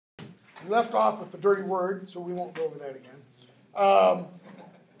We left off with the dirty word, so we won't go over that again.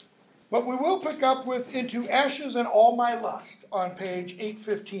 But we will pick up with Into Ashes and All My Lust on page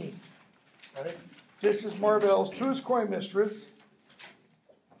 815. Right? This is Marvell's To His Coy Mistress.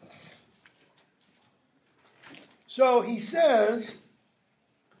 So he says,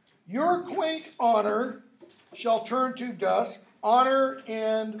 your quaint honor shall turn to dust. Honor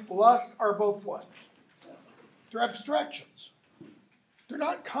and lust are both what? They're abstractions. They're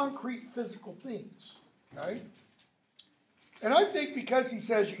not concrete physical things. Right? And I think because he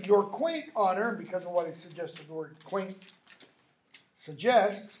says your quaint honor, and because of what he suggested the word quaint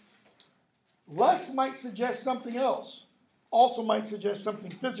suggests, lust might suggest something else. Also might suggest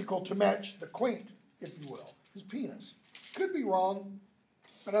something physical to match the quaint, if you will, his penis. Could be wrong,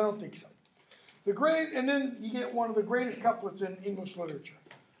 but I don't think so. And then you get one of the greatest couplets in English literature.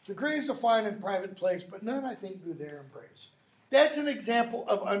 The grave's a fine and private place, but none, I think, do there embrace. That's an example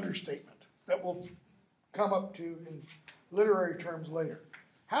of understatement that we'll come up to in literary terms later.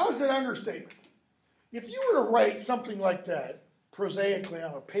 How is it understatement? If you were to write something like that, prosaically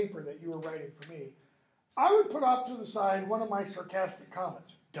on a paper that you were writing for me, I would put off to the side one of my sarcastic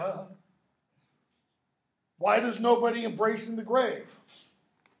comments. Duh. Why does nobody embrace in the grave?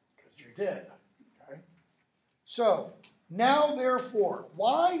 Because you're dead. Okay? So, now therefore.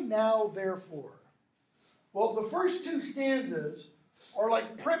 Why now therefore? Well, the first two stanzas are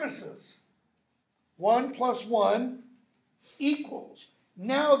like premises. 1 + 1 equals.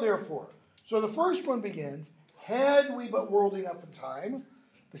 Now therefore. So the first one begins, had we but whirled enough in time.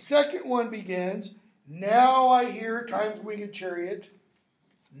 The second one begins, now I hear time's winged chariot.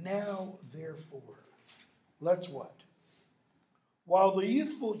 Now therefore. Let's what? While the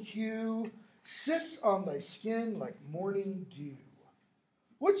youthful hue sits on thy skin like morning dew.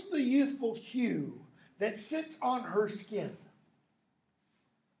 What's the youthful hue that sits on her skin?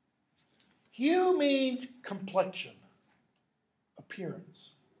 Hue means complexion,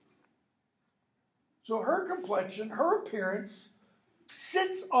 appearance. So her complexion, her appearance,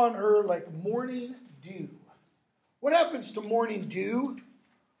 sits on her like morning dew. What happens to morning dew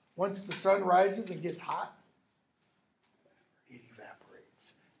once the sun rises and gets hot? It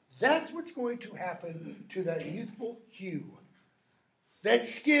evaporates. That's what's going to happen to that youthful hue. That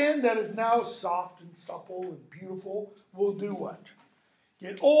skin that is now soft and supple and beautiful will do what?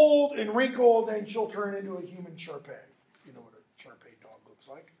 Get old and wrinkled, and she'll turn into a human Shar-Pei. You know what a Shar-Pei dog looks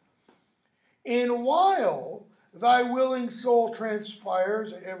like. And while thy willing soul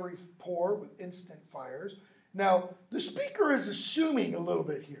transpires at every pore with instant fires. Now, the speaker is assuming a little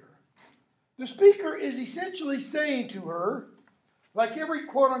bit here. The speaker is essentially saying to her, like every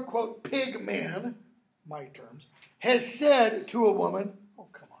quote-unquote pig man, my terms, has said to a woman, oh,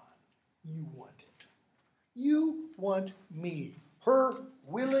 come on, you want it. You want me. Her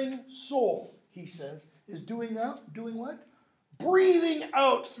willing soul, he says, is doing what? Breathing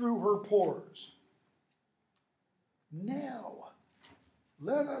out through her pores. Now,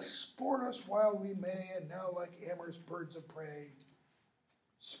 let us sport us while we may, and now like amorous birds of prey.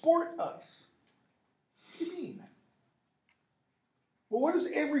 Sport us. What do you mean? Well, what does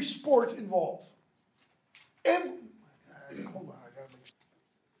every sport involve? Hold on, I gotta make sure.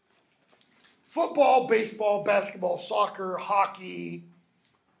 Football, baseball, basketball, soccer, hockey,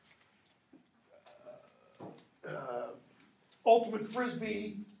 ultimate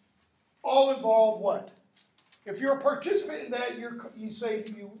frisbee, all involve what? If you're a participant in that, you say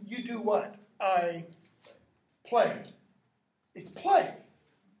you do what? I play. It's play.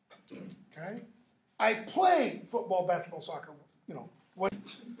 Okay? I play football, basketball, soccer, what?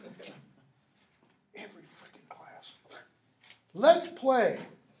 Every freaking class. Let's play.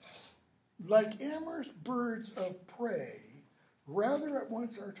 Like amorous birds of prey, rather at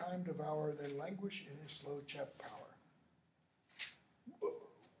once our time devour than languish in his slow check power.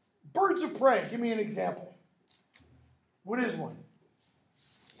 Birds of prey, give me an example. What is one?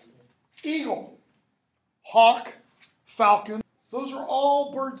 Eagle, hawk, falcon. Those are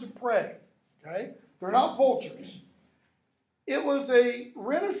all birds of prey. Okay? They're not vultures. It was a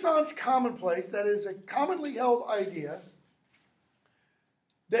Renaissance commonplace, that is a commonly held idea,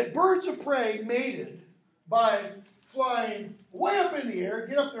 that birds of prey mated by flying way up in the air,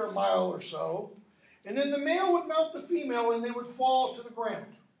 get up there a mile or so, and then the male would mount the female and they would fall to the ground.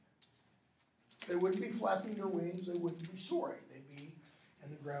 They wouldn't be flapping their wings, they wouldn't be soaring. They'd be,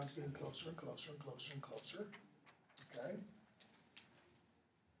 and the ground's getting closer and closer and closer and closer. Okay?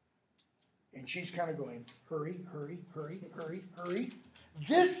 And she's kind of going, hurry, hurry, hurry, hurry, hurry.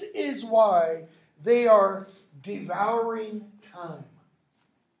 This is why they are devouring time.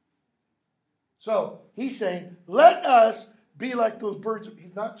 So he's saying, let us be like those birds.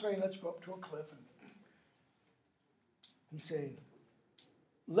 He's not saying let's go up to a cliff. He's saying,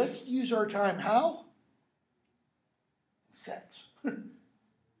 let's use our time. How? Sex.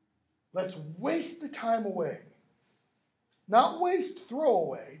 Let's waste the time away. Not waste, throw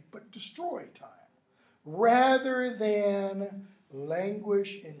away, but destroy time. Rather than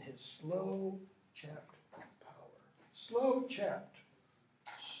languish in his slow-chapped power. Slow-chapped.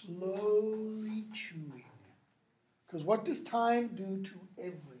 Slowly chewing. Because what does time do to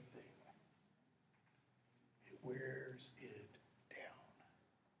everything? It wears it down.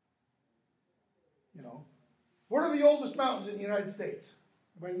 You know, what are the oldest mountains in the United States?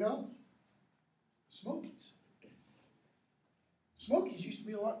 Anybody know? Smokies. Smokies used to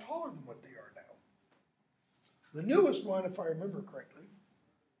be a lot taller than what they are now. The newest one, if I remember correctly,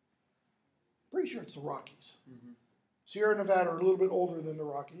 pretty sure it's the Rockies. Mm-hmm. Sierra Nevada are a little bit older than the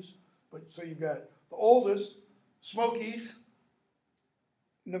Rockies, but so you've got the oldest, Smokies,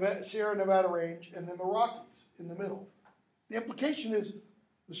 Sierra Nevada range, and then the Rockies in the middle. The implication is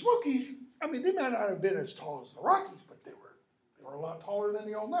the Smokies, I mean, they might not have been as tall as the Rockies, but they were a lot taller than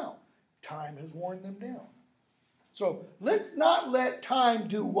they are now. Time has worn them down. So let's not let time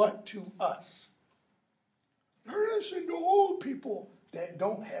do what to us? Turn us into old people that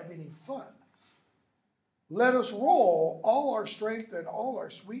don't have any fun. Let us roll all our strength and all our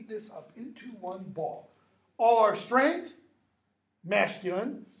sweetness up into one ball. All our strength,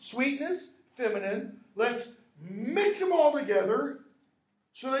 masculine, sweetness, feminine. Let's mix them all together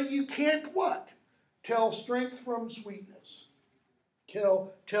so that you can't what? Tell strength from sweetness.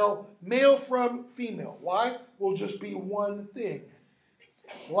 Tell male from female. Why? We'll just be one thing.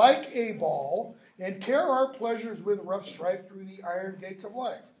 Like a ball, and tear our pleasures with rough strife through the iron gates of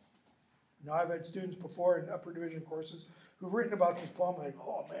life. Now, I've had students before in upper division courses who've written about this poem like,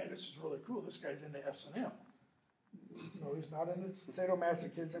 oh man, this is really cool. This guy's into S&M. No, he's not into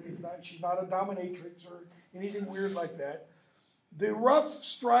sadomasochism. She's not a dominatrix or anything weird like that. The rough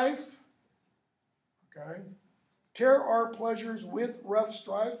strife, okay, tear our pleasures with rough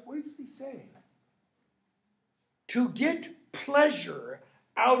strife. What is he saying? To get pleasure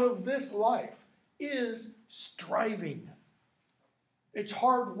out of this life is striving. It's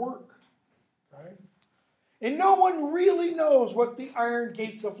hard work. Okay? And no one really knows what the iron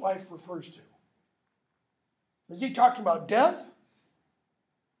gates of life refers to. Is he talking about death?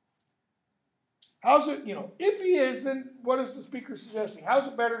 How's it, if he is, then what is the speaker suggesting? How's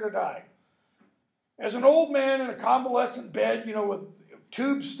it better to die? As an old man in a convalescent bed, with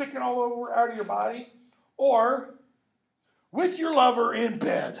tubes sticking all over out of your body, or with your lover in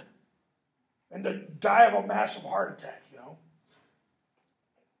bed and to die of a massive heart attack,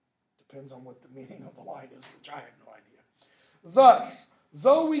 Depends on what the meaning of the line is, which I have no idea. Thus,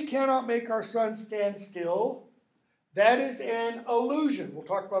 though we cannot make our sun stand still, that is an illusion. We'll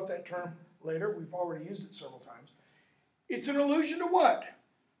talk about that term later. We've already used it several times. It's an allusion to what?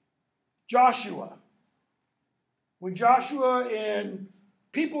 Joshua. When Joshua and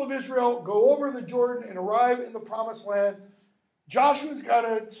people of Israel go over the Jordan and arrive in the promised land, Joshua's got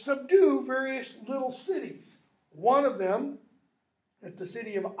to subdue various little cities. One of them, at the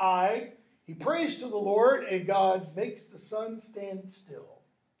city of Ai, he prays to the Lord, and God makes the sun stand still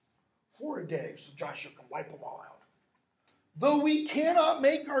for a day so Joshua can wipe them all out. Though we cannot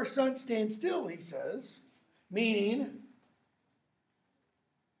make our sun stand still, he says, meaning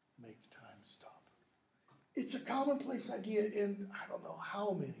make time stop. It's a commonplace idea in I don't know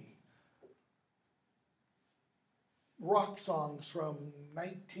how many rock songs from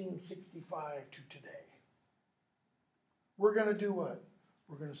 1965 to today. We're going to do what?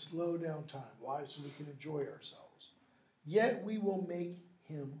 We're going to slow down time. Why? So we can enjoy ourselves. Yet we will make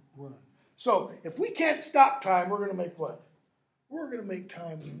him run. So if we can't stop time, we're going to make what? We're going to make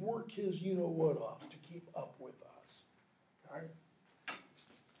time work his you-know-what off to keep up with us.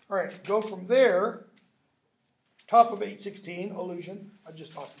 All right, go from there. Top of 816, illusion, I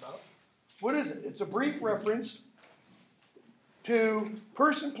just talked about. What is it? It's a brief reference to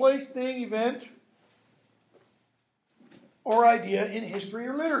person, place, thing, event, or idea in history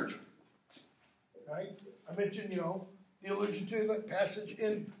or literature. Right? I mentioned, the allusion to the passage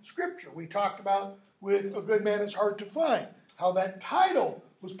in Scripture we talked about with A Good Man is Hard to Find, how that title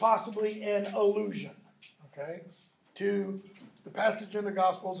was possibly an allusion, okay, to the passage in the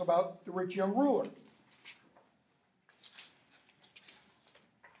Gospels about the rich young ruler.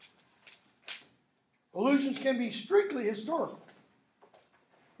 Allusions can be strictly historical.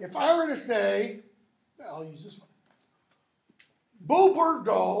 If I were to say, I'll use this one. Bo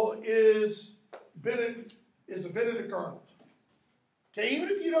Bergdahl is a Benedict Arnold. Okay, even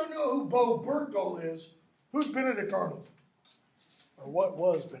if you don't know who Bo Bergdahl is, who's Benedict Arnold? or what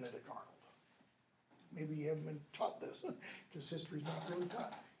was Benedict Arnold? Maybe you haven't been taught this, because history's not really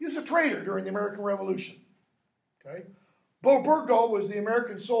taught. He was a traitor during the American Revolution. Okay? Bo Bergdahl was the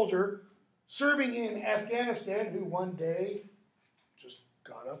American soldier serving in Afghanistan who one day just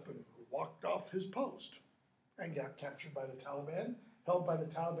got up and walked off his post and got captured by the Taliban, held by the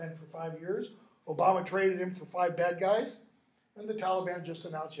Taliban for 5 years. Obama traded him for 5 bad guys, and the Taliban just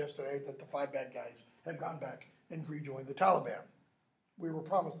announced yesterday that the 5 bad guys had gone back and rejoined the Taliban. We were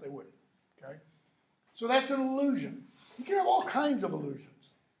promised they wouldn't. Okay? So that's an illusion. You can have all kinds of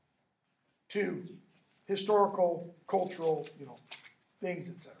illusions to historical, cultural, things,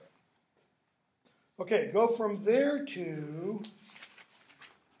 etc. Okay, go from there to,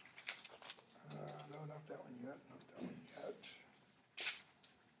 no, not that one yet, not that one yet.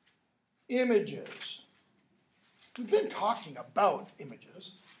 Images. We've been talking about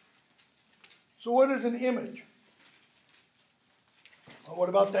images. So what is an image? Well, what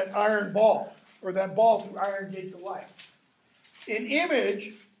about that iron ball, or that ball through iron gates of light? An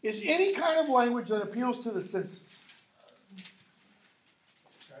image is any kind of language that appeals to the senses.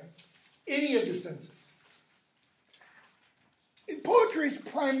 Okay? Any of the senses. In poetry, it's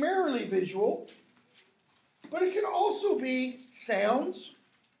primarily visual, but it can also be sounds.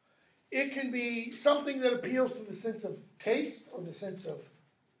 It can be something that appeals to the sense of taste, or the sense of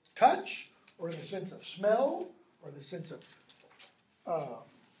touch, or the sense of smell, or the sense of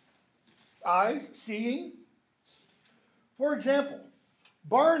eyes, seeing. For example,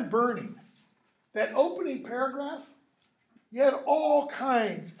 barn burning, that opening paragraph, you had all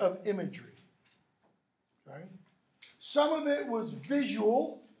kinds of imagery. Okay? Some of it was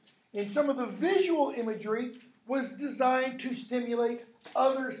visual, and some of the visual imagery was designed to stimulate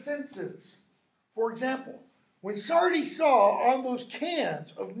other senses. For example, when Sardi saw on those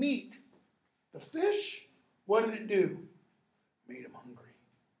cans of meat the fish, what did it do? Made him hungry.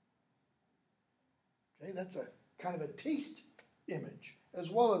 Okay, that's a kind of a taste image, as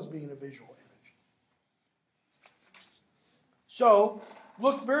well as being a visual image. So,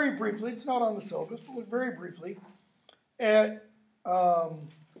 look very briefly, it's not on the syllabus, but look very briefly at Juan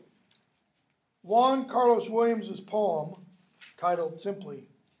Carlos Williams' poem titled simply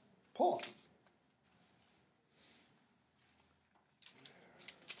Poem.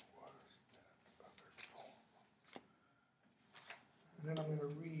 And then I'm going to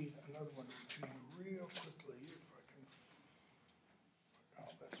read another one to you real quickly if I can.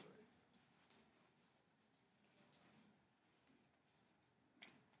 Oh, that's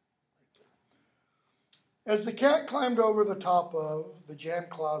right. As the cat climbed over the top of the jam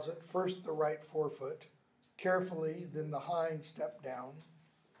closet, first the right forefoot, carefully, then the hind stepped down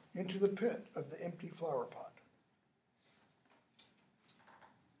into the pit of the empty flower pot.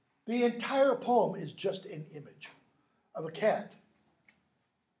 The entire poem is just an image of a cat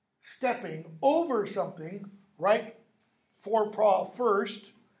stepping over something, right forepaw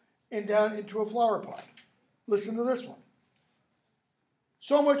first, and down into a flower pot. Listen to this one.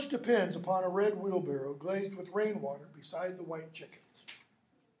 So much depends upon a red wheelbarrow glazed with rainwater beside the white chickens.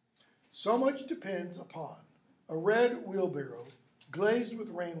 So much depends upon a red wheelbarrow glazed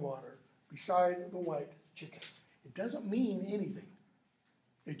with rainwater beside the white chickens. It doesn't mean anything.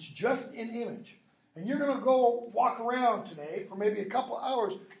 It's just an image. And you're going to go walk around today for maybe a couple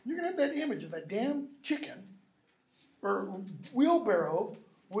hours. You're going to have that image of that damn chicken or wheelbarrow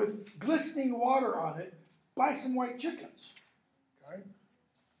with glistening water on it by some white chickens. Okay?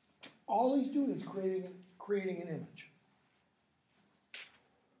 All he's doing is creating an image.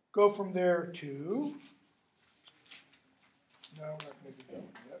 Go from there to, no, we're not going to do that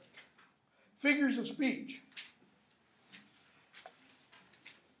one yet. Figures of speech.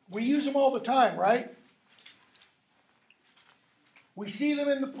 We use them all the time, right? We see them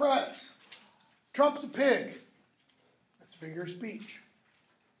in the press. Trump's a pig. That's figure of speech.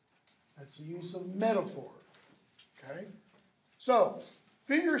 That's the use of metaphor. Okay? So,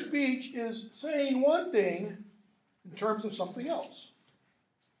 figure of speech is saying one thing in terms of something else.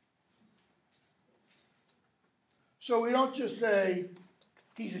 So we don't just say,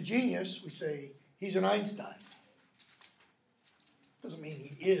 he's a genius. We say, he's an Einstein. Doesn't mean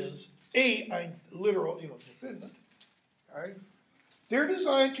he is a literal, descendant. All right? They're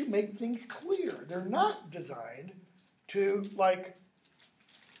designed to make things clear. They're not designed to, like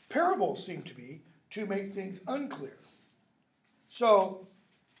parables seem to be, to make things unclear. So,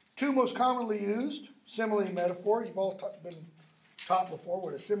 two most commonly used, simile and metaphor. You've all been taught before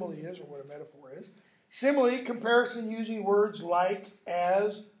what a simile is or what a metaphor is. Simile, comparison using words like,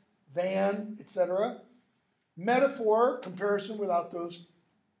 as, than, etc. Metaphor, comparison without those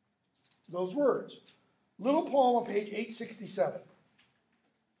words. Little poem on page 867.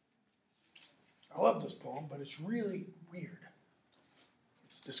 I love this poem, but it's really weird.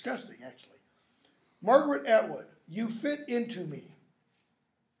 It's disgusting, actually. Margaret Atwood, you fit into me.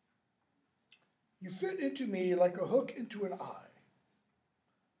 You fit into me like a hook into an eye,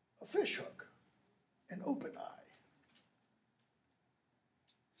 a fish hook, an open eye.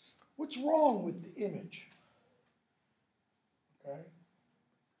 What's wrong with the image? Okay.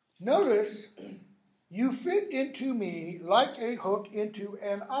 Notice, you fit into me like a hook into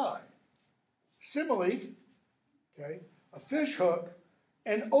an eye. Simile, okay, a fish hook,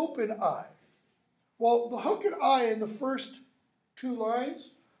 an open eye. Well, the hook and eye in the first two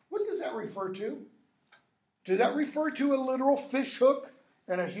lines, what does that refer to? Does that refer to a literal fish hook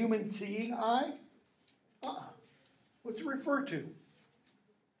and a human seeing eye? What's it refer to?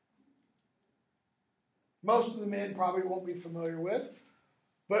 Most of the men probably won't be familiar with,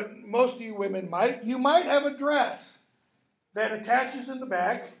 but most of you women might. You might have a dress that attaches in the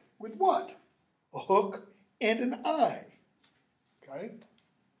back with what? A hook and an eye. Okay?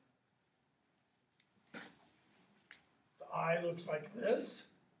 The eye looks like this.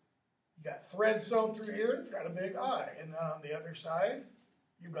 You got thread sewn through here, it's got a big eye. And then on the other side,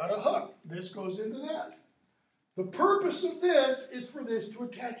 you've got a hook. This goes into that. The purpose of this is for this to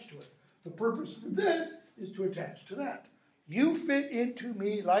attach to it. The purpose for this is to attach to that. You fit into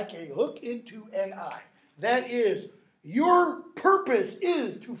me like a hook into an eye. That is, your purpose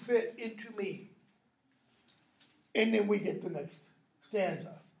is to fit into me. And then we get the next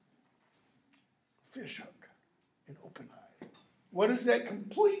stanza. Fish hook, an open eye. What does that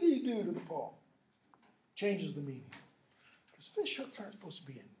completely do to the poem? Changes the meaning. Because fish hooks aren't supposed to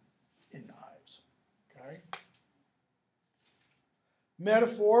be in eyes. Okay?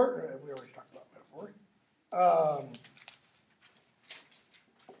 Metaphor, we already talked about metaphor.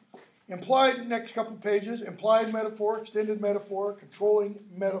 Implied, next couple pages, implied metaphor, extended metaphor, controlling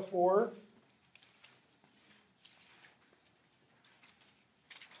metaphor.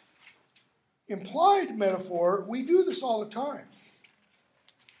 Implied metaphor, we do this all the time.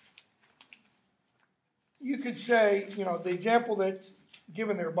 You could say, the example that's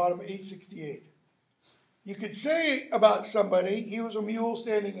given there, bottom 868. You could say about somebody, he was a mule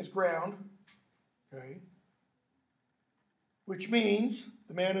standing his ground, okay? Which means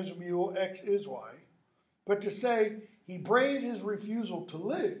the man is a mule, X is Y. But to say he braved his refusal to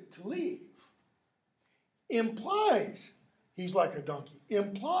leave, implies he's like a donkey,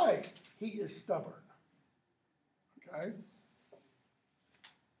 implies he is stubborn, okay?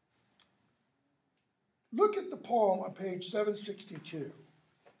 Look at the poem on page 762.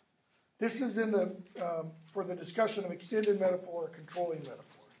 This is in the for the discussion of extended metaphor, controlling metaphor.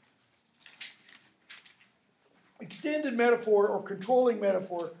 Extended metaphor or controlling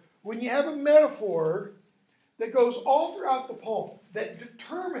metaphor, when you have a metaphor that goes all throughout the poem, that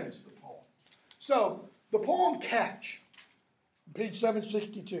determines the poem. So, the poem Catch, page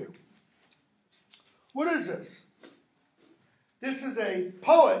 762. What is this? This is a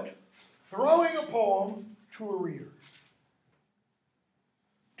poet throwing a poem to a reader.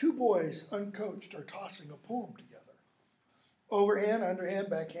 Two boys, uncoached, are tossing a poem together. Overhand, underhand,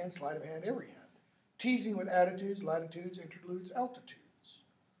 backhand, sleight of hand, every hand. Teasing with attitudes, latitudes, interludes, altitudes.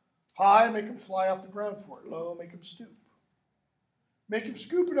 High, make him fly off the ground for it. Low, make him stoop. Make him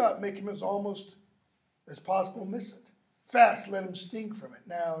scoop it up, make him as almost as possible miss it. Fast, let him stink from it.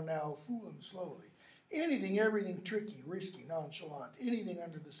 Now, fool him slowly. Anything, everything tricky, risky, nonchalant. Anything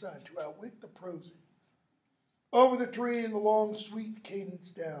under the sun to outwit the prosy. Over the tree in the long, sweet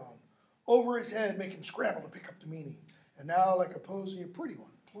cadence down. Over his head, make him scramble to pick up the meaning. And now, like a posy, a pretty one,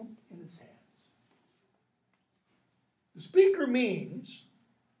 plump in his hands. The speaker means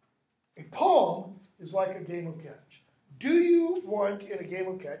a poem is like a game of catch. Do you want, in a game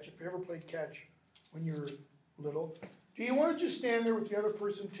of catch, if you ever played catch when you were little, do you want to just stand there with the other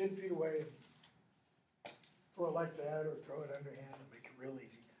person 10 feet away and throw it like that or throw it underhand and make it real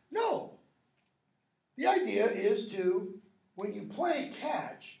easy? No. The idea is to, when you play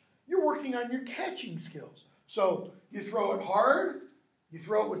catch, you're working on your catching skills. So you throw it hard, you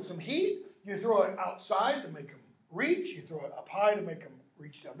throw it with some heat, you throw it outside to make them reach, you throw it up high to make them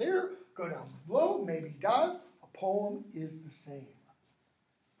reach down there, go down low, maybe dive. A poem is the same.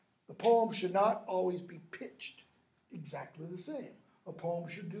 The poem should not always be pitched exactly the same. A poem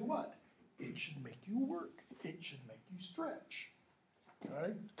should do what? It should make you work. It should make you stretch.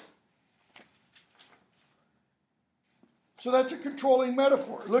 Okay? So that's a controlling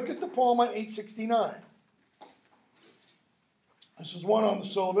metaphor. Look at the poem on 869. This is one on the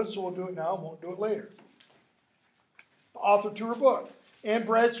syllabus, so we'll do it now and won't do it later. The author to her book. Anne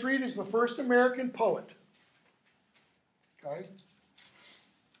Bradstreet is the first American poet. Okay?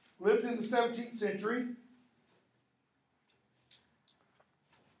 lived in the 17th century.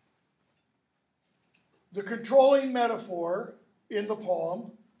 The controlling metaphor in the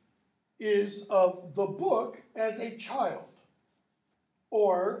poem is of the book as a child,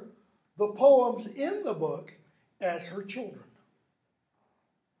 or the poems in the book as her children.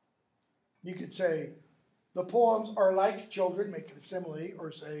 You could say, the poems are like children, make it a simile,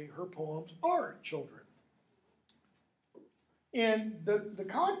 or say, her poems are children. In the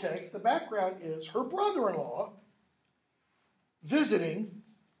context, the background is her brother-in-law visiting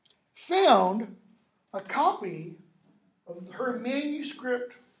found a copy of her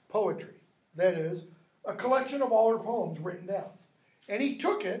manuscript poetry. That is, a collection of all her poems written down. And he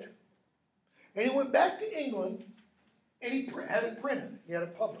took it, and he went back to England, and he had it printed. He had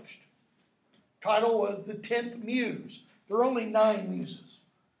it published. Title was The 10th Muse. There are only 9 muses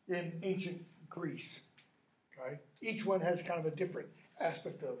in ancient Greece. Okay? Each one has kind of a different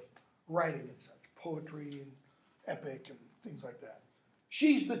aspect of writing and such, poetry and epic and things like that.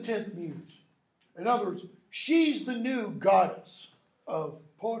 She's the 10th muse. In other words, she's the new goddess of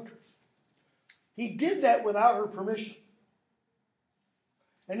poetry. He did that without her permission.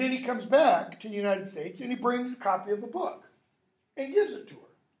 And then he comes back to the United States and he brings a copy of the book and gives it to her.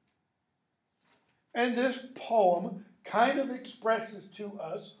 And this poem kind of expresses to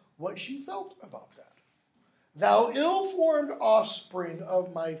us what she felt about that. Thou ill-formed offspring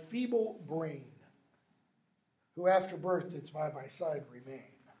of my feeble brain, who after birth didst by my side remain,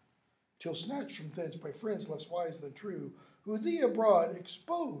 till snatched from thence by friends less wise than true, who thee abroad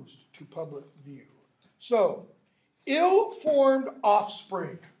exposed to public view. So, ill-formed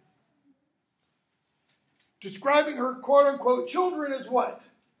offspring. Describing her quote-unquote children as what?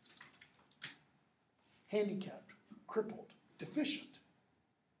 Handicapped, crippled, deficient.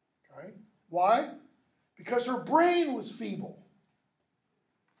 Okay? Why? Because her brain was feeble.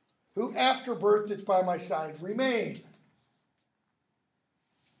 Who after birth didst by my side remain.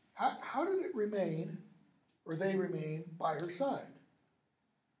 How did it remain, or they remain, by her side?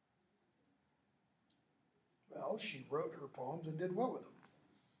 Well, she wrote her poems and did what with them?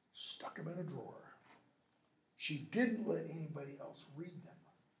 Stuck them in a drawer. She didn't let anybody else read them.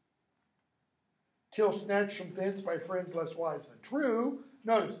 Till snatched from thence by friends less wise than true.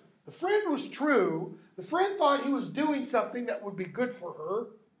 Notice, the friend was true. The friend thought he was doing something that would be good for her,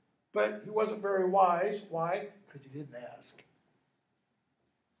 but he wasn't very wise. Why? Because he didn't ask.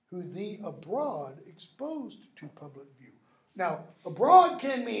 Who thee abroad exposed to public view. Now, abroad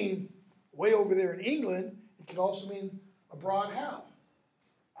can mean way over there in England. It can also mean abroad how?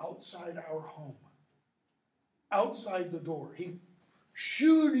 Outside our home. Outside the door. He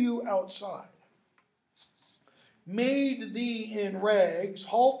shooed you outside. Made thee in rags,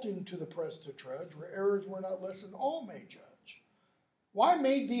 halting to the press to trudge, where errors were not lessened, all may judge. Why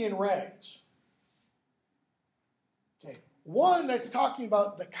made thee in rags? Okay, one, that's talking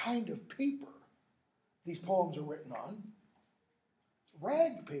about the kind of paper these poems are written on. It's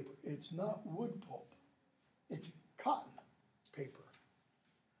rag paper. It's not wood pulp. It's cotton paper.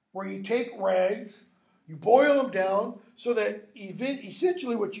 Where you take rags, you boil them down, so that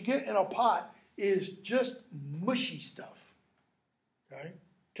essentially what you get in a pot is just mushy stuff, okay,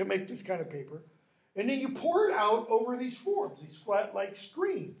 to make this kind of paper. And then you pour it out over these forms, these flat like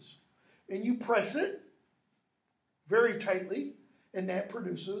screens. And you press it very tightly, and that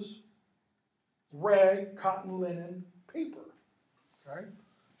produces rag, cotton, linen, paper. Okay?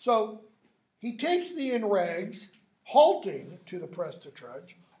 So he takes thee in rags, halting to the press to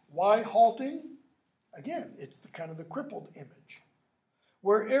trudge. Why halting? Again, it's the kind of the crippled image.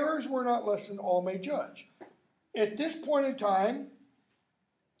 Where errors were not lessened, all may judge. At this point in time,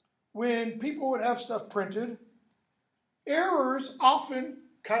 when people would have stuff printed, errors often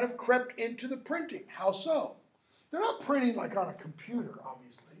kind of crept into the printing. How so? They're not printing like on a computer,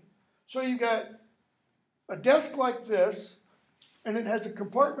 obviously. So you've got a desk like this, and it has a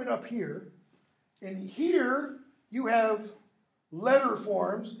compartment up here. And here you have letter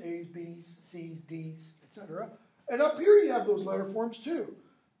forms, A's, B's, C's, D's, etc. And up here you have those letter forms too.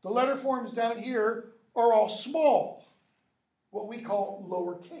 The letter forms down here are all small, what we call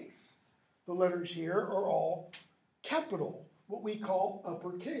lowercase. The letters here are all capital, what we call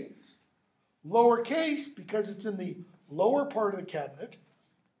uppercase. Lowercase because it's in the lower part of the cabinet.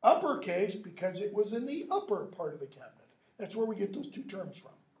 Uppercase because it was in the upper part of the cabinet. That's where we get those two terms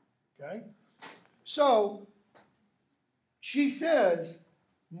from. Okay? So, she says,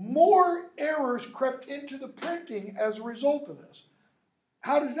 more errors crept into the printing as a result of this.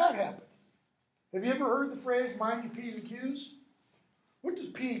 How does that happen? Have you ever heard the phrase, mind your P's and Q's? What does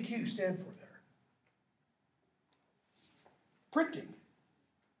P and Q stand for there? Printing.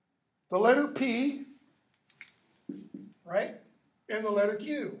 the letter P, right, and the letter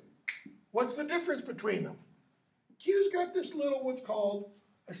Q. What's the difference between them? Q's got this little, what's called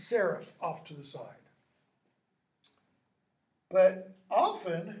a serif off to the side. But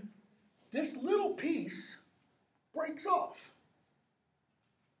often, this little piece breaks off.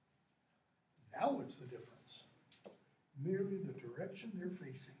 Now what's the difference? Merely the direction they're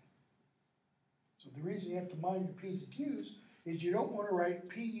facing. So the reason you have to mind your P's and Q's is you don't want to write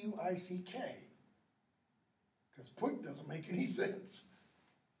P-U-I-C-K. Because PUIC doesn't make any sense.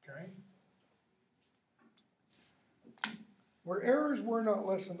 Okay? Where errors were not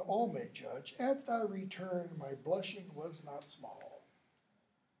lessened, all may judge. At thy return, my blushing was not small.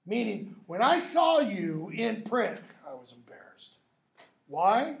 Meaning, when I saw you in print, I was embarrassed.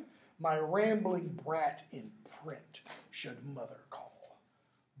 Why? My rambling brat in print should mother call.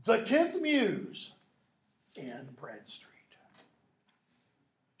 The 10th Muse and Bradstreet.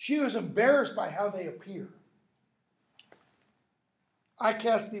 She was embarrassed by how they appear. I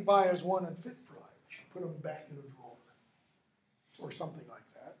cast thee by as one unfit for life. She put them back in a drawer. Or something like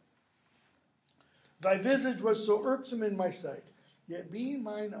that. Thy visage was so irksome in my sight, yet being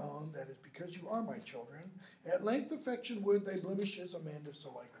mine own, that is because you are my children, at length affection would thy blemishes amend if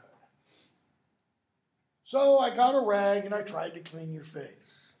so I could. So I got a rag and I tried to clean your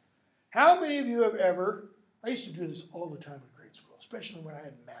face. How many of you have ever, I used to do this all the time in grade school, especially when I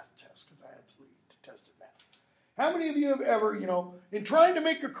had math tests, because I absolutely detested math. How many of you have ever, in trying to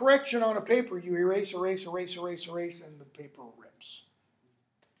make a correction on a paper, you erase, and the paper rips?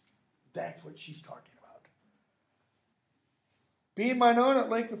 That's what she's talking about. Being mine own, at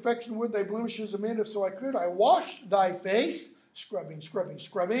length affection would thy blemishes amend, if so I could. I washed thy face,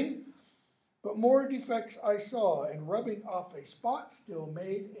 scrubbing, but more defects I saw, and rubbing off a spot still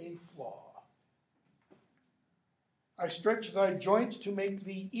made a flaw. I stretched thy joints to make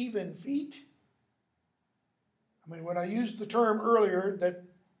thee even feet. When I used the term earlier that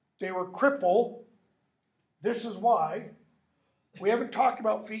they were cripple, this is why. We haven't talked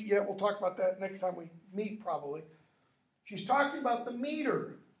about feet yet. We'll talk about that next time we meet probably. She's talking about the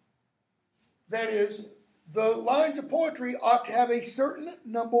meter. That is, the lines of poetry ought to have a certain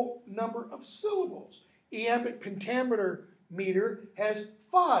number of syllables. Iambic pentameter meter has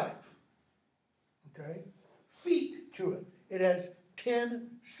 5. Okay? Feet to it. It has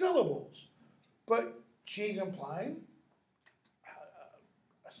 10 syllables. But she's implying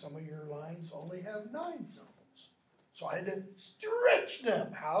some of your lines only have 9 syllables. So I had to stretch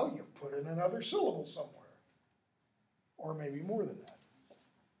them. How? You put in another syllable somewhere. Or maybe more than that.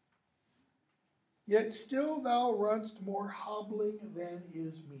 Yet still thou runn'st more hobbling than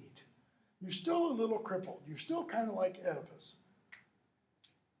is meet. You're still a little crippled. You're still kind of like Oedipus.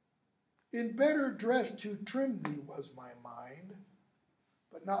 In better dress to trim thee was my mind,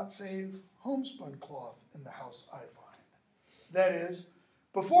 but not save homespun cloth in the house I find. That is,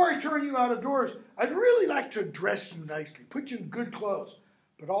 before I turn you out of doors, I'd really like to dress you nicely, put you in good clothes.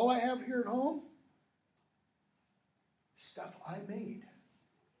 But all I have here at home, stuff I made.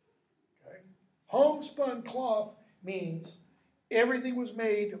 Okay? Homespun cloth means everything was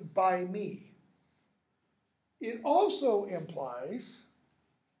made by me. It also implies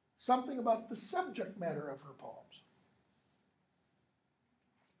something about the subject matter of her poems.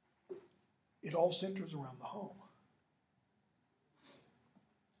 It all centers around the home.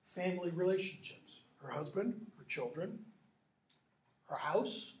 Family relationships. Her husband, her children, her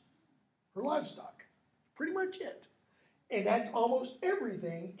house, her livestock. Pretty much it. And that's almost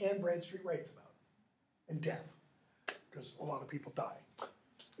everything Anne Bradstreet writes about. And death. Because a lot of people die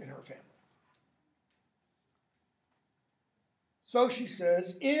in her family. So she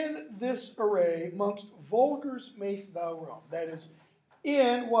says, in this array, amongst vulgars mayst thou roam. That is,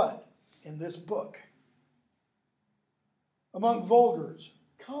 in what? In this book. Among vulgars,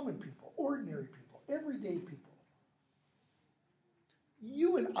 common people, ordinary people, everyday people.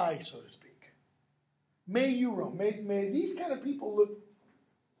 You and I, so to speak. May you roam. May these kind of people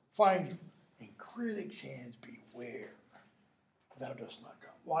find you. In critics' hands beware. Thou dost not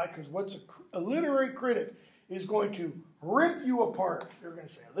come. Why? Because what's a literary critic is going to rip you apart. They're going to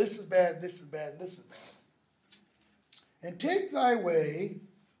say, this is bad, this is bad, this is bad. And take thy way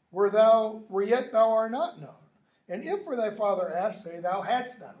where yet thou art not known. And if for thy father ask, say thou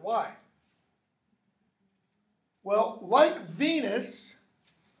hadst none. Why? Well, like Venus,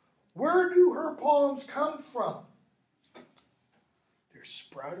 where do her poems come from? They're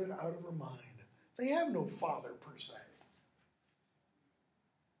sprouted out of her mind. They have no father per se.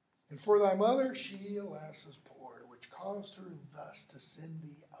 And for thy mother, she, alas, is poor, which caused her thus to send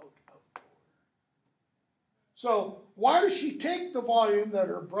thee out of door. So why does she take the volume that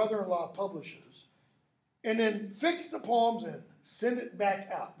her brother-in-law publishes and then fix the poems and send it back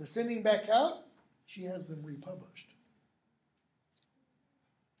out? The sending back out, she has them republished.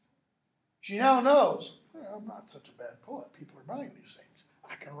 She now knows, well, I'm not such a bad poet. People are buying these things.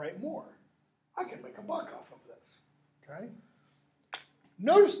 I can write more. I can make a buck off of this. Okay?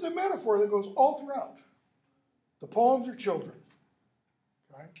 Notice the metaphor that goes all throughout. The poems are children.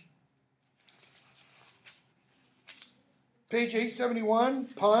 Okay? Page 871,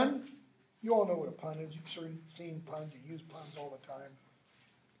 pun. You all know what a pun is. You've seen puns. You use puns all the time.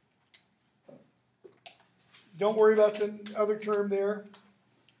 Don't worry about the other term there.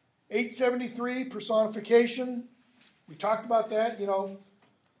 873, personification. We talked about that. You know,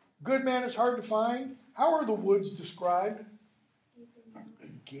 good man is hard to find. How are the woods described? A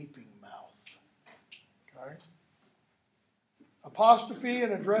gaping mouth. Okay. Apostrophe,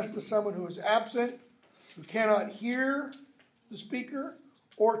 an address to someone who is absent, who cannot hear the speaker,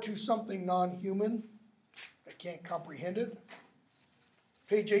 or to something non-human that can't comprehend it.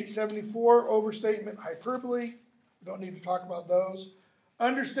 Page 874, overstatement, hyperbole. We don't need to talk about those.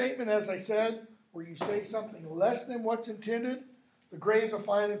 Understatement, as I said, where you say something less than what's intended. The grave's a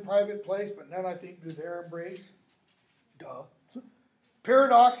fine and private place, but none, I think, do their embrace. Duh.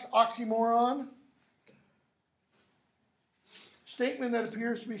 Paradox, oxymoron. Statement that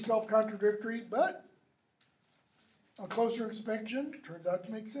appears to be self-contradictory, but on closer inspection, turns out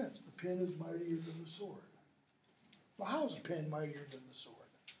to make sense. The pen is mightier than the sword. Well, how is a pen mightier than the sword?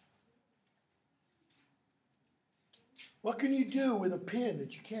 What can you do with a pen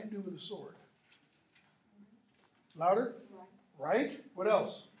that you can't do with a sword? Louder? Right? What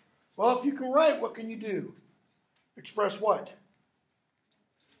else? Well, if you can write, what can you do? Express what?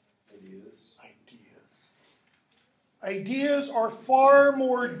 Ideas are far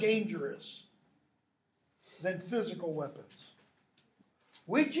more dangerous than physical weapons.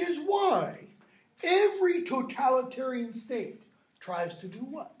 Which is why every totalitarian state tries to do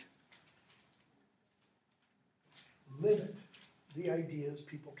what? Limit the ideas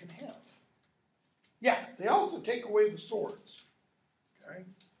people can have. Yeah, they also take away the swords. Okay?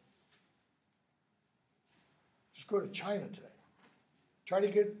 Just go to China today.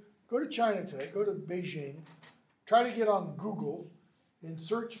 Go to China today, go to Beijing, try to get on Google and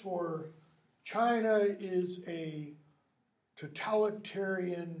search for China is a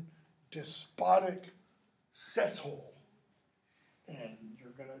totalitarian, despotic cesshole. And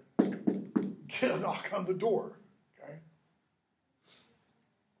you're going to get a knock on the door. Okay?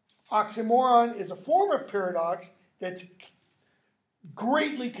 Oxymoron is a form of paradox that's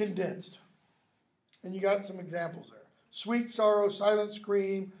greatly condensed. And you got some examples there. Sweet sorrow, silent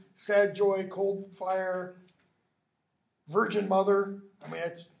scream, sad joy, cold fire, virgin mother. I mean,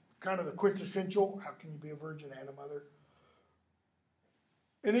 that's kind of the quintessential. How can you be a virgin and a mother?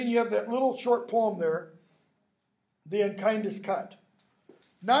 And then you have that little short poem there, The Unkindest Cut.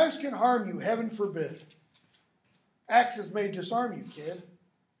 Knives can harm you, heaven forbid. Axes may disarm you, kid.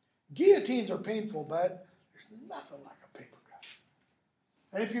 Guillotines are painful, but there's nothing like a paper cut.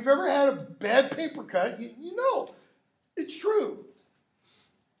 And if you've ever had a bad paper cut, you know it's true.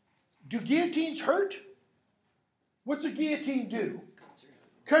 Do guillotines hurt? What's a guillotine do?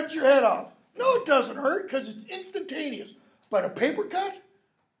 Cut your head off. No, it doesn't hurt because it's instantaneous. But a paper cut,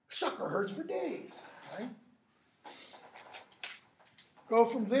 sucker hurts for days. Right? Go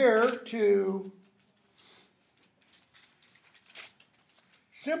from there to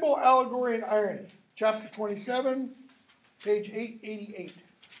symbol, allegory, and irony. Chapter 27, page 888.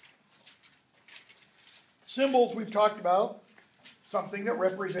 Symbols we've talked about, something that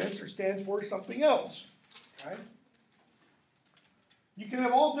represents or stands for something else. Right? You can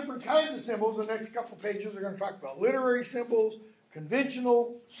have all different kinds of symbols. The next couple of pages are going to talk about literary symbols,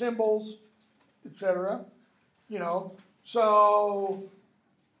 conventional symbols, etc. You know, so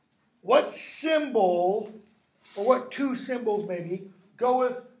what symbol, or what two symbols maybe, go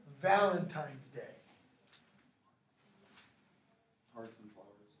with Valentine's Day? Hearts and flowers.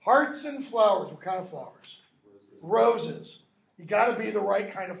 Hearts and flowers. What kind of flowers? Roses. You got to be the right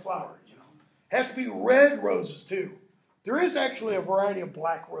kind of flower. You know, has to be red roses too. There is actually a variety of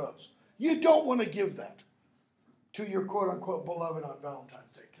black rose. You don't want to give that to your quote-unquote beloved on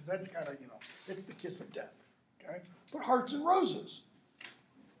Valentine's Day because that's kind of, you know, it's the kiss of death. Okay? But hearts and roses.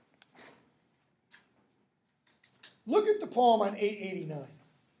 Look at the poem on 889.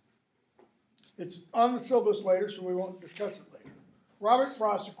 It's on the syllabus later, so we won't discuss it later. Robert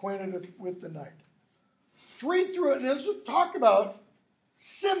Frost, Acquainted with the Night. Let's read through it and let's talk about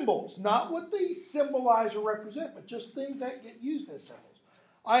symbols, not what they symbolize or represent, but just things that get used as symbols.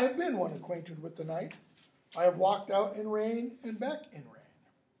 I have been one acquainted with the night. I have walked out in rain and back in rain.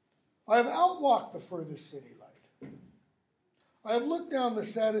 I have outwalked the furthest city light. I have looked down the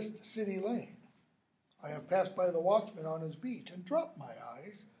saddest city lane. I have passed by the watchman on his beat and dropped my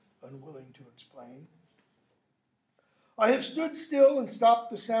eyes, unwilling to explain. I have stood still and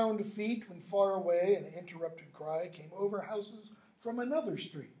stopped the sound of feet when far away an interrupted cry came over houses from another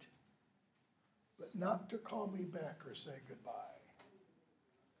street, but not to call me back or say goodbye.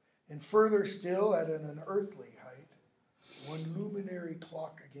 And further still, at an unearthly height, one luminary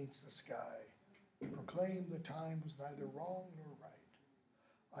clock against the sky proclaimed the time was neither wrong nor right.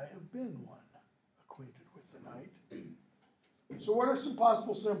 I have been one acquainted with the night. So what are some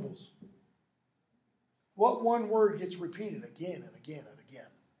possible symbols? What one word gets repeated again and again and again?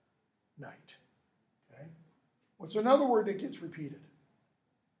 Night. Okay. What's another word that gets repeated?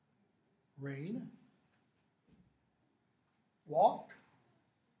 Rain. Walked.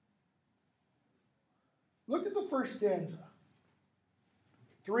 Look at the first stanza.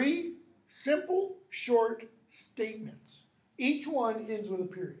 3 simple, short statements. Each one ends with a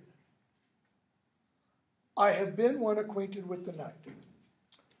period. I have been one acquainted with the night.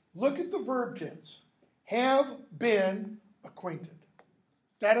 Look at the verb tense. Have been acquainted.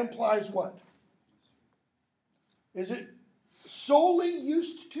 That implies what? Is it solely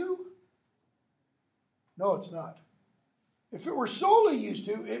used to? No, it's not. If it were solely used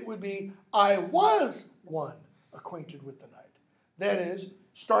to, it would be I was one acquainted with the night. That is,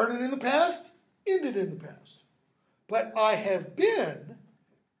 started in the past, ended in the past. But I have been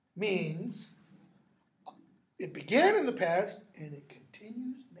means it began in the past and it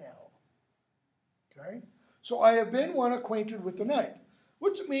continues now. Okay? So I have been one acquainted with the night.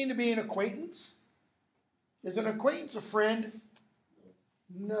 What's it mean to be an acquaintance? Is an acquaintance a friend?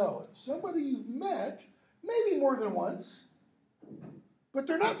 No. It's somebody you've met, maybe more than once, but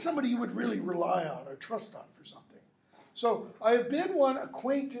they're not somebody you would really rely on or trust on for something. So I have been one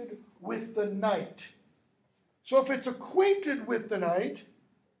acquainted with the night. So if it's acquainted with the night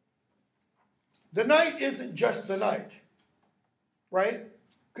isn't just the night, right?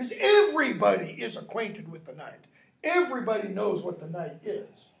 Because everybody is acquainted with the night. Everybody knows what the night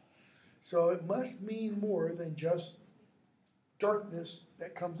is. So it must mean more than just darkness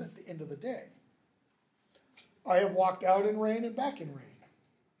that comes at the end of the day. I have walked out in rain and back in rain.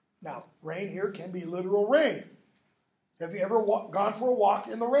 Now, rain here can be literal rain. Have you ever gone for a walk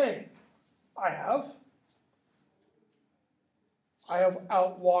in the rain? I have. I have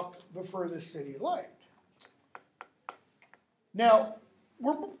outwalked the furthest city light. Now,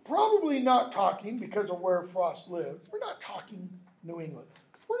 we're probably not talking, because of where Frost lived, we're not talking New England.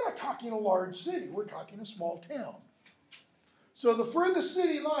 We're not talking a large city. We're talking a small town. So the furthest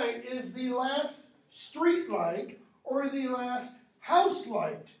city light is the last street light or the last house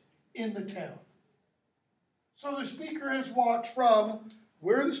light in the town. So the speaker has walked from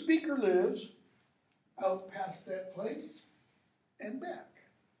where the speaker lives out past that place and back.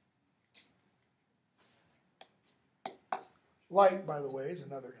 Light, by the way, is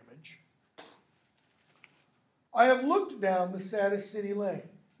another image. I have looked down the saddest city lane.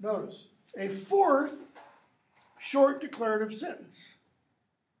 Notice, a fourth short declarative sentence.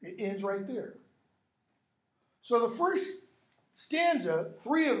 It ends right there. So the first stanza,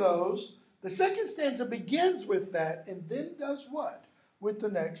 3 of those, the second stanza begins with that and then does what? With the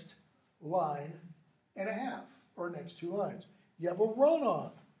next line and a half, or next 2 lines. You have a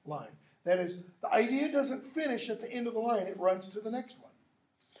run-on line. That is, the idea doesn't finish at the end of the line, it runs to the next one.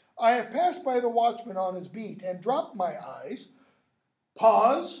 I have passed by the watchman on his beat and dropped my eyes.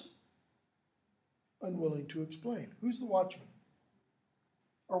 Pause. Unwilling to explain. Who's the watchman?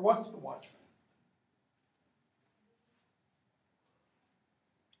 Or what's the watchman?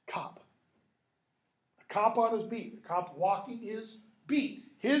 Cop. A cop on his beat. A cop walking his beat.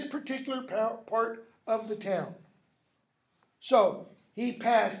 His particular part of the town. So, he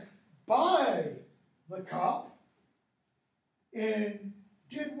passed by the cop and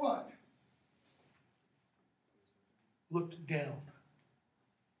did what? Looked down.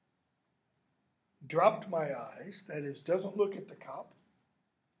 Dropped my eyes, that is, doesn't look at the cop.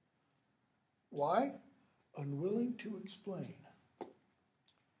 Why? Unwilling to explain.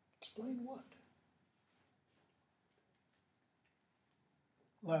 Explain what?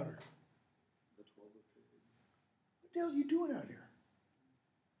 Louder. The 12 of pigs. What the hell are you doing out here?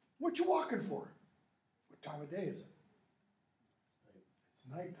 What you walking for? What time of day is it? It's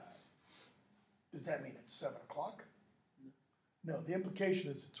nighttime. Does that mean it's 7 o'clock? No, the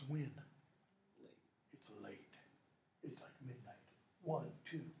implication is it's when? Late. It's late. It's like midnight. 1,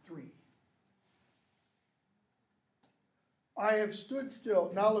 2, 3. I have stood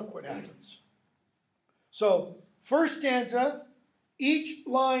still. Now look what happens. So, first stanza, each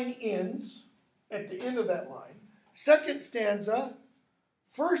line ends at the end of that line. Second stanza,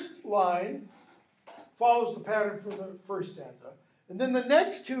 first line follows the pattern for the first stanza. And then the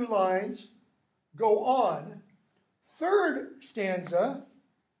next two lines go on. Third stanza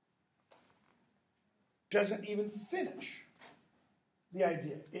doesn't even finish the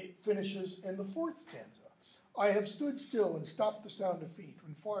idea. It finishes in the fourth stanza. I have stood still and stopped the sound of feet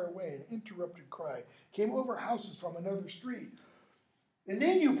when far away an interrupted cry came over houses from another street. And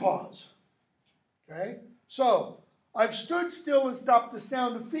then you pause. Okay? So, I've stood still and stopped the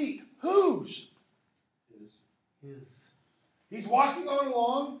sound of feet. Whose? His. He's walking on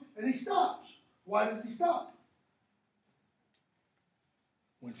along and he stops. Why does he stop?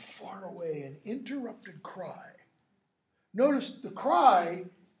 When far away an interrupted cry. Notice the cry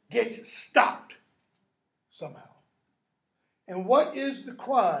gets stopped somehow. And what is the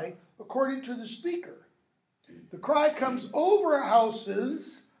cry according to the speaker? The cry comes over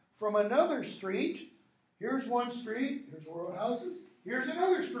houses from another street. Here's one street, here's row of houses, here's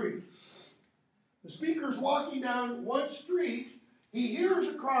another street. The speaker's walking down one street. He hears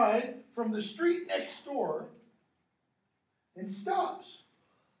a cry from the street next door and stops.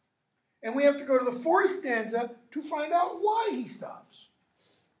 And we have to go to the fourth stanza to find out why he stops.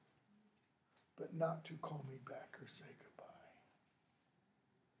 But not to call me back or say goodbye.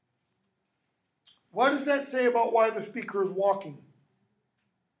 What does that say about why the speaker is walking?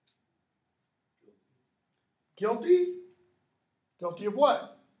 Guilty? Guilty of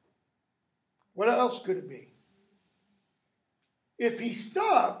what? What else could it be? If he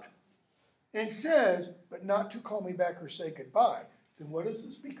stopped and says, but not to call me back or say goodbye, then what is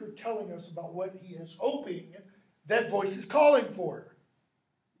the speaker telling us about what he is hoping that voice is calling for?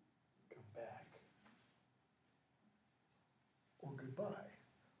 Come back. Or goodbye.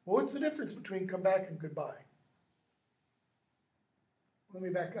 Well, what's the difference between come back and goodbye? Let me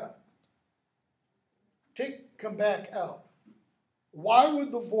back up. Take come back out. Why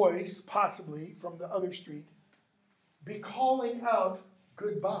would the voice, possibly from the other street, be calling out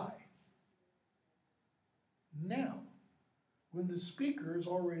goodbye now, when the speaker is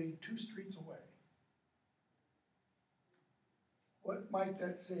already 2 streets away? What might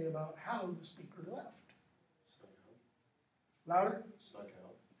that say about how the speaker left? Snuck out. Louder? Snuck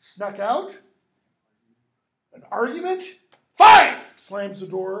out. Snuck out? An argument? Fine! Slams the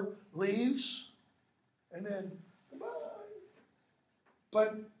door, leaves, and then goodbye.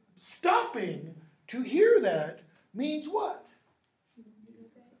 But stopping to hear that means what?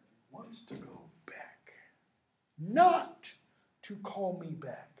 Wants to go back. Not to call me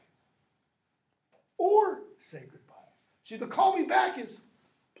back. Or say goodbye. See, the call me back is,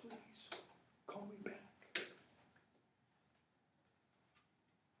 please, call me back.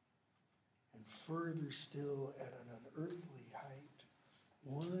 And further still at an unearthly height,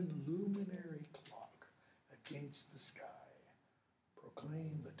 one luminary clock against the sky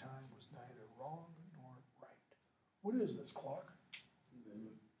proclaimed the time was neither wrong nor right. What is this clock?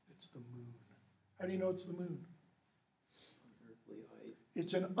 It's the moon. How do you know it's the moon? Unearthly height.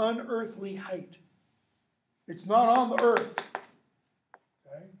 It's an unearthly height. It's not on the earth.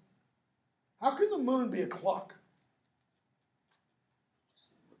 Okay? How can the moon be a clock?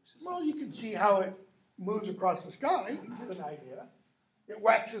 Well, you can see how it moves across the sky. You can get an idea. It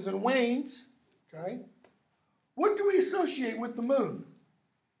waxes and wanes. Okay? What do we associate with the moon?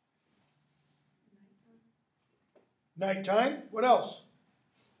 Nighttime. What else?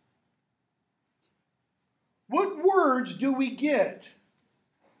 What words do we get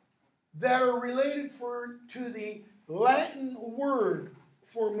that are related to the Latin word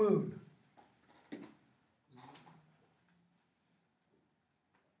for moon?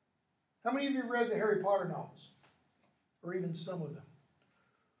 How many of you have read the Harry Potter novels? Or even some of them?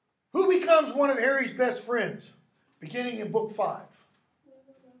 Who becomes one of Harry's best friends? Beginning in book 5.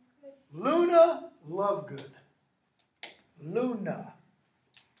 Luna Lovegood. Luna.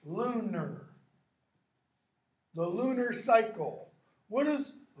 Lunar. The lunar cycle. What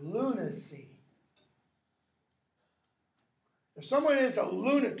is lunacy? If someone is a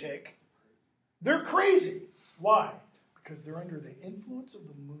lunatic, they're crazy. Why? Because they're under the influence of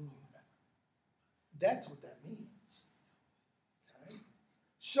the moon. That's what that means. Okay?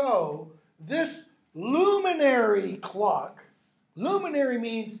 So, this luminary clock, luminary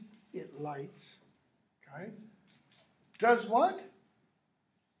means it lights. Okay? Does what?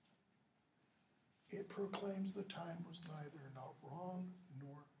 It proclaims the time was neither not wrong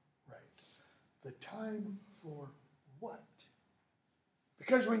nor right. The time for what?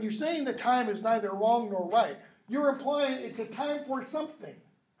 Because when you're saying the time is neither wrong nor right, you're implying it's a time for something.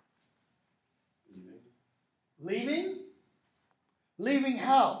 Leaving? Leaving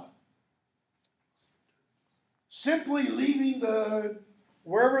how? Simply leaving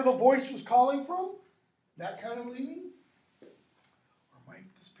wherever the voice was calling from? That kind of leaving? Or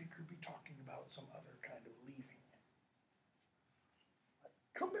might the speaker be talking about some other kind of leaving? Like,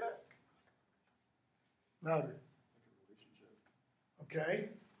 come back. Louder. Like a relationship. Okay.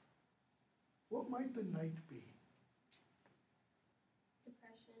 What might the night be?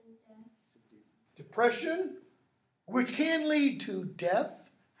 Depression, death. Depression, which can lead to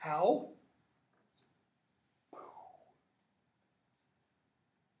death. How?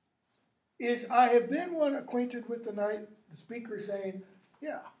 Is I have been one acquainted with the night, the speaker saying,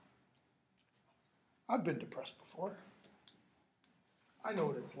 yeah, I've been depressed before. I know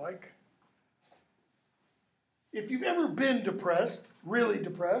what it's like. If you've ever been depressed, really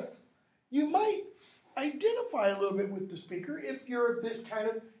depressed, you might identify a little bit with the speaker if you're of this kind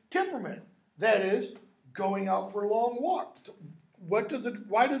of temperament. That is, going out for long walks. Why does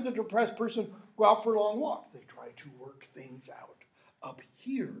a depressed person go out for long walks? They try to work things out up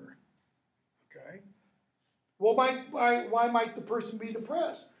here. Okay? Well, why might the person be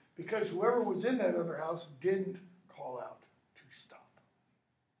depressed? Because whoever was in that other house didn't call out to stop.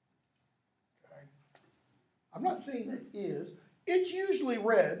 Okay? I'm not saying it is. It's usually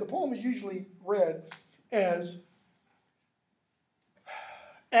read, the poem is usually read as,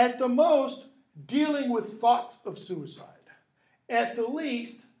 at the most, dealing with thoughts of suicide. At the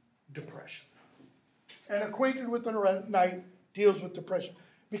least, depression. And acquainted with the night deals with depression.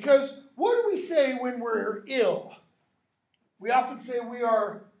 Because what do we say when we're ill? We often say we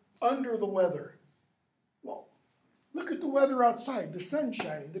are under the weather. Well, look at the weather outside. The sun's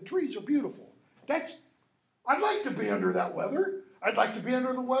shining. The trees are beautiful. I'd like to be under that weather. I'd like to be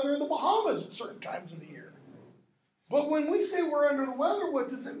under the weather in the Bahamas at certain times of the year. But when we say we're under the weather, what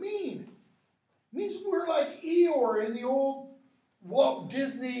does it mean? It means we're like Eeyore in the old Walt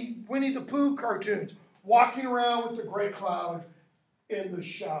Disney Winnie the Pooh cartoons, walking around with the gray cloud in the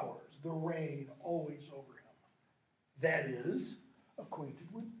showers, the rain always over him. That is, acquainted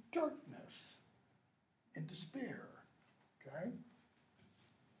with darkness and despair. Okay?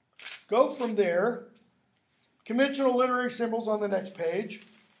 Go from there. Conventional literary symbols on the next page.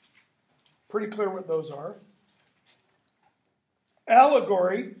 Pretty clear what those are.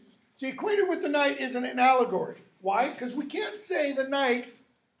 Allegory. See, acquainted with the night isn't an allegory. Why? Because we can't say the night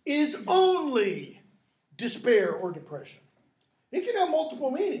is only despair or depression. It can have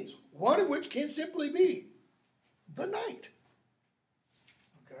multiple meanings, one of which can simply be the night.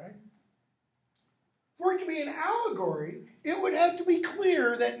 Okay? For it to be an allegory, it would have to be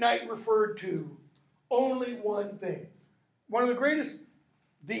clear that night referred to only one thing. One of the greatest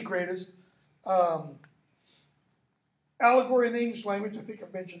allegory in the English language, I think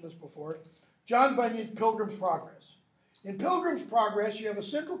I've mentioned this before, John Bunyan's Pilgrim's Progress. In Pilgrim's Progress, you have a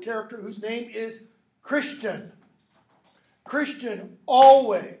central character whose name is Christian. Christian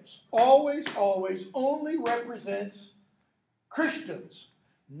always only represents Christians,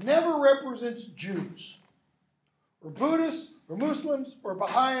 never represents Jews, or Buddhists, or Muslims, or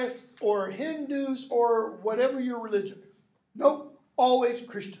Baha'is, or Hindus, or whatever your religion. Nope, always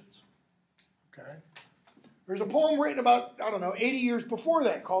Christians. Okay? There's a poem written about, 80 years before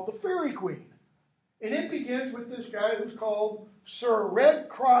that called The Fairy Queen. And it begins with this guy who's called Sir Red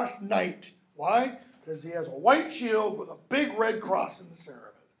Cross Knight. Why? Because he has a white shield with a big red cross in the center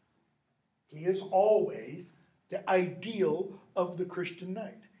of it. He is always the ideal of the Christian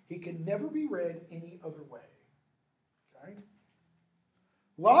knight. He can never be read any other way. Okay?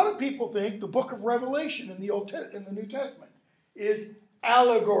 A lot of people think the book of Revelation in the New Testament is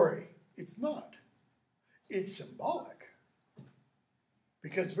allegory. It's not. It's symbolic.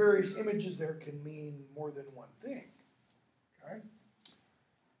 Because various images there can mean more than one thing. Okay?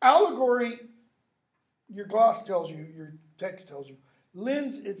 Allegory, your gloss tells you, your text tells you,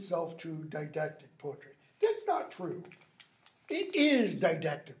 lends itself to didactic poetry. That's not true. It is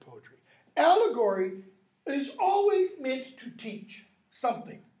didactic poetry. Allegory is always meant to teach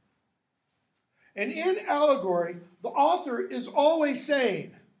something. And in allegory, the author is always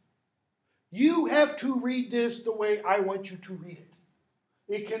saying, you have to read this the way I want you to read it.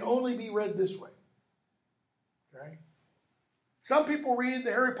 It can only be read this way. Okay? Some people read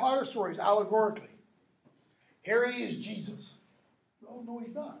the Harry Potter stories allegorically. Harry is Jesus. No,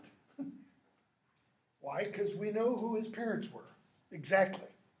 he's not. Why? Because we know who his parents were. Exactly.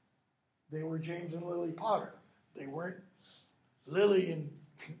 They were James and Lily Potter. They weren't Lily and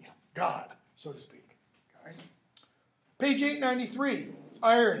God, so to speak. Okay? Page 893,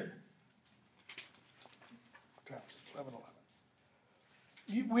 irony. Okay, 1111.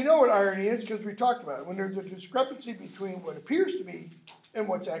 We know what irony is because we talked about it. When there's a discrepancy between what appears to be and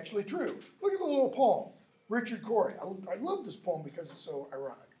what's actually true. Look at the little poem, Richard Cory. I love this poem because it's so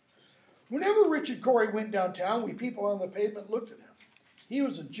ironic. Whenever Richard Cory went downtown, we people on the pavement looked at him. He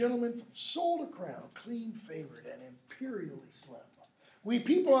was a gentleman from sole to crown, clean-favored and imperially slim. We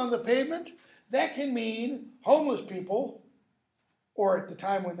people on the pavement, that can mean homeless people, or at the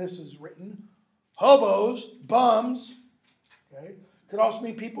time when this is written, hobos, bums. Okay? Could also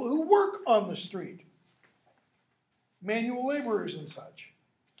mean people who work on the street, manual laborers and such.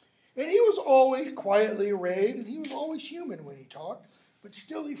 And he was always quietly arrayed, and he was always human when he talked, but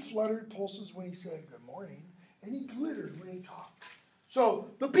still he fluttered pulses when he said good morning, and he glittered when he talked.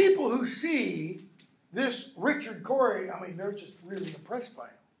 So the people who see this Richard Cory, I mean, they're just really impressed by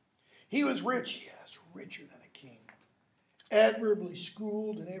him. He was rich, yes, richer than a king, admirably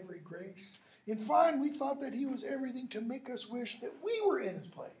schooled in every grace. In fine, we thought that he was everything to make us wish that we were in his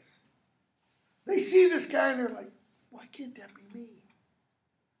place. They see this guy and they're like, why can't that be me?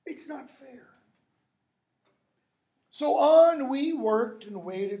 It's not fair. So on we worked and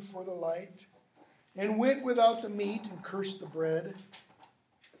waited for the light and went without the meat and cursed the bread.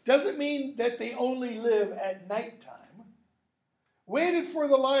 Doesn't mean that they only live at nighttime. Waited for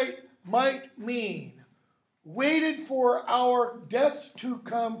the light might mean waited for our deaths to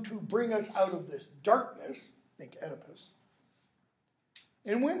come to bring us out of this darkness, think Oedipus,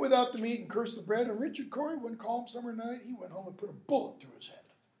 and went without the meat and cursed the bread. And Richard Cory, one calm summer night, he went home and put a bullet through his head.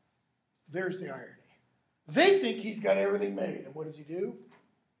 There's the irony. They think he's got everything made, and what does he do?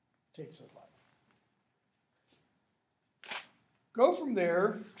 Takes his life. Go from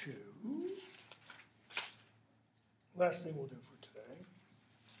there to last thing we'll do for today.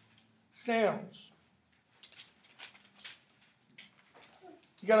 Sounds.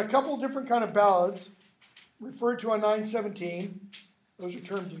 You got a couple different kind of ballads referred to on 917. Those are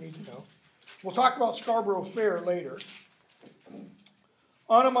terms you need to know. We'll talk about Scarborough Fair later.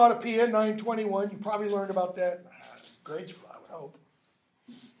 Onomatopoeia, 921. You probably learned about that grade school, I would hope.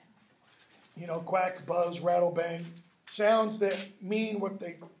 You know, quack, buzz, rattle, bang. Sounds that mean what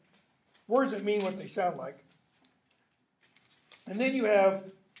they, words that mean what they sound like. And then you have,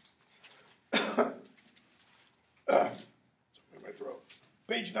 my throat.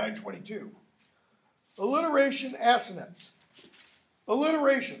 Page 922. Alliteration assonance.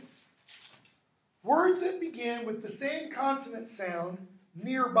 Alliteration. Words that begin with the same consonant sound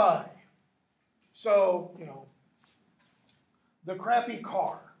nearby. So, you know, the crappy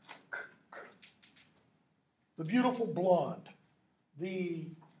car. The beautiful blonde. The,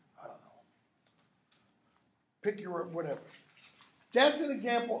 I don't know, pick your whatever. That's an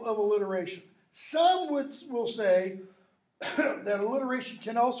example of alliteration. Some will say that alliteration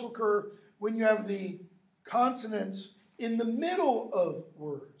can also occur when you have the consonants in the middle of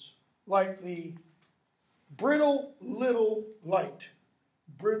words, like the brittle little light.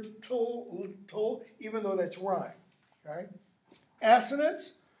 Brittle little, even though that's rhyme. Okay?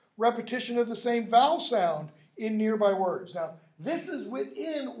 Assonance, repetition of the same vowel sound in nearby words. Now, this is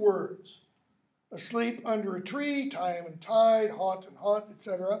within words. Asleep under a tree, time and tide, haunt and haunt,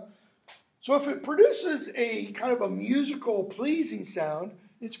 etc. So if it produces a kind of a musical, pleasing sound,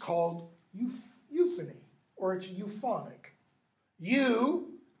 it's called euphony, or it's euphonic. EU,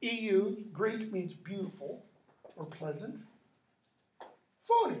 Greek means beautiful or pleasant.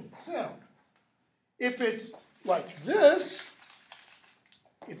 Phony, sound. If it's like this,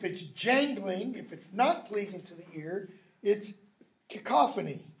 if it's jangling, if it's not pleasing to the ear, it's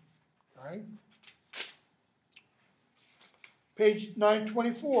cacophony. All right? Page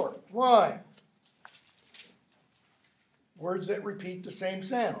 924, rhyme. Words that repeat the same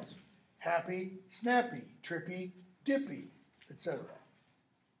sounds. Happy, snappy, trippy, dippy, etc.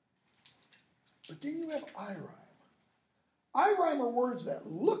 But then you have I rhyme. I rhyme are words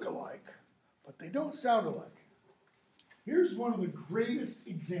that look alike, but they don't sound alike. Here's one of the greatest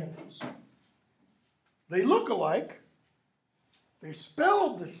examples. They look alike, they're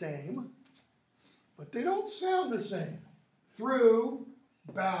spelled the same, but they don't sound the same. Through,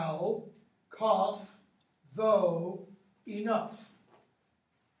 bow, cough, though, enough.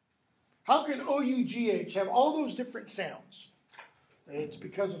 How can O-U-G-H have all those different sounds? It's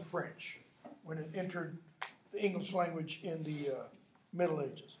because of French, when it entered the English language in the Middle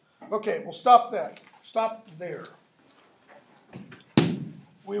Ages. Okay, we'll stop that. Stop there.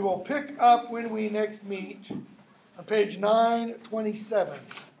 We will pick up when we next meet on page 927.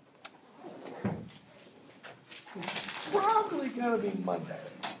 It's probably going to be Monday.